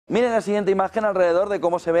Miren la siguiente imagen alrededor de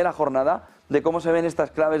cómo se ve la jornada, de cómo se ven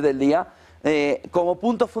estas claves del día. Como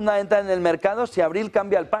punto fundamental en el mercado, si Abril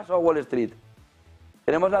cambia el paso a Wall Street.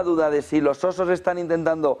 Tenemos la duda de si los osos están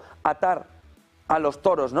intentando atar a los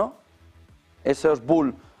toros, ¿no? Esos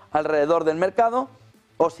bull alrededor del mercado,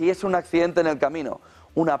 o si es un accidente en el camino.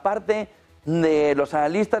 Una parte de los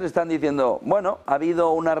analistas están diciendo, bueno, ha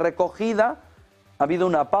habido una recogida, ha habido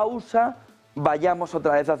una pausa, vayamos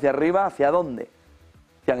otra vez hacia arriba. ¿Hacia dónde?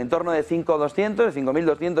 Hacia el entorno de 5.200, de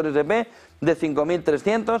 5.200 S&P, de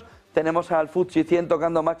 5.300. Tenemos al FTSE 100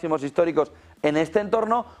 tocando máximos históricos en este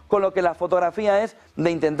entorno, con lo que la fotografía es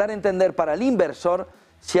de intentar entender para el inversor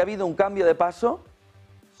si ha habido un cambio de paso,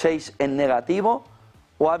 6 en negativo,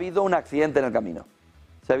 o ha habido un accidente en el camino.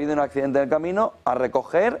 Si ha habido un accidente en el camino, a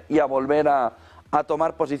recoger y a volver a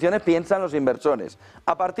tomar posiciones, piensan los inversores.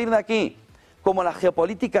 A partir de aquí, como la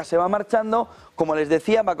geopolítica se va marchando, como les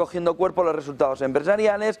decía, va cogiendo cuerpo los resultados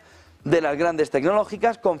empresariales de las grandes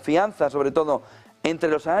tecnológicas, confianza sobre todo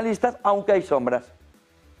entre los analistas, aunque hay sombras.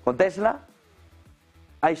 Con Tesla,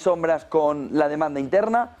 hay sombras con la demanda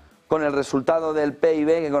interna, con el resultado del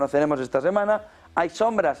PIB que conoceremos esta semana, hay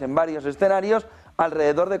sombras en varios escenarios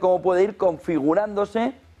alrededor de cómo puede ir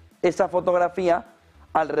configurándose esa fotografía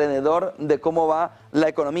alrededor de cómo va la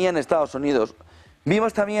economía en Estados Unidos.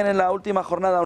 Vimos también en la última jornada